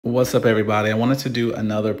What's up, everybody? I wanted to do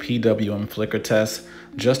another PWM Flicker test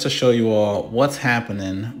just to show you all what's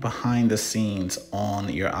happening behind the scenes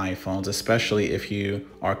on your iPhones, especially if you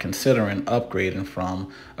are considering upgrading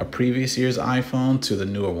from a previous year's iPhone to the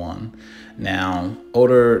newer one. Now,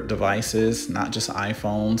 older devices, not just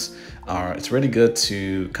iPhones, it's really good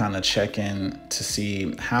to kind of check in to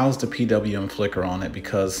see how's the PWM flicker on it,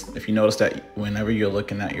 because if you notice that whenever you're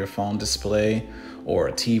looking at your phone display or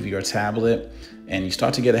a TV or tablet, and you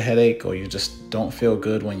start to get a headache or you just don't feel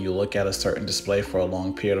good when you look at a certain display for a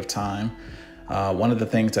long period of time, one of the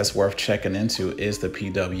things that's worth checking into is the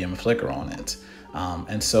PWM flicker on it.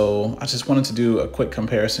 And so I just wanted to do a quick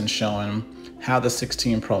comparison showing how the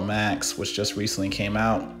 16 Pro Max, which just recently came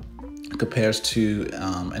out, compares to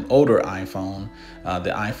an older iPhone,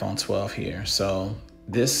 the iPhone 12 here. So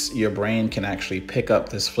your brain can actually pick up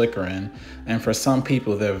this flickering, and for some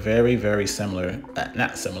people they're very, very similar,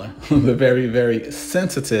 not similar, they're very, very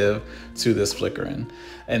sensitive to this flickering.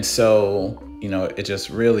 And so, it just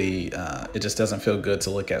really, it just doesn't feel good to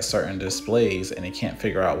look at certain displays and it can't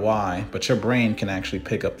figure out why, but your brain can actually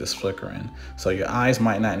pick up this flickering. So your eyes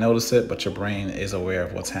might not notice it, but your brain is aware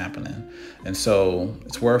of what's happening. And so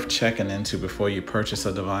it's worth checking into before you purchase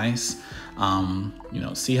a device.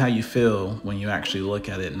 See how you feel when you actually look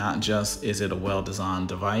at it. Not just is it a well-designed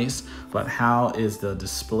device, but how is the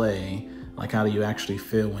display, like how do you actually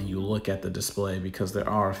feel when you look at the display, because there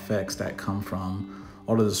are effects that come from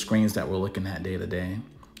all of the screens that we're looking at day to day.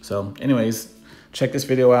 So anyways, check this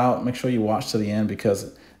video out. Make sure you watch to the end,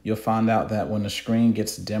 because you'll find out that when the screen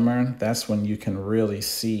gets dimmer, that's when you can really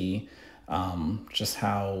see just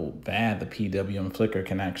how bad the PWM flicker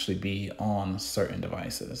can actually be on certain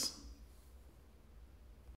devices.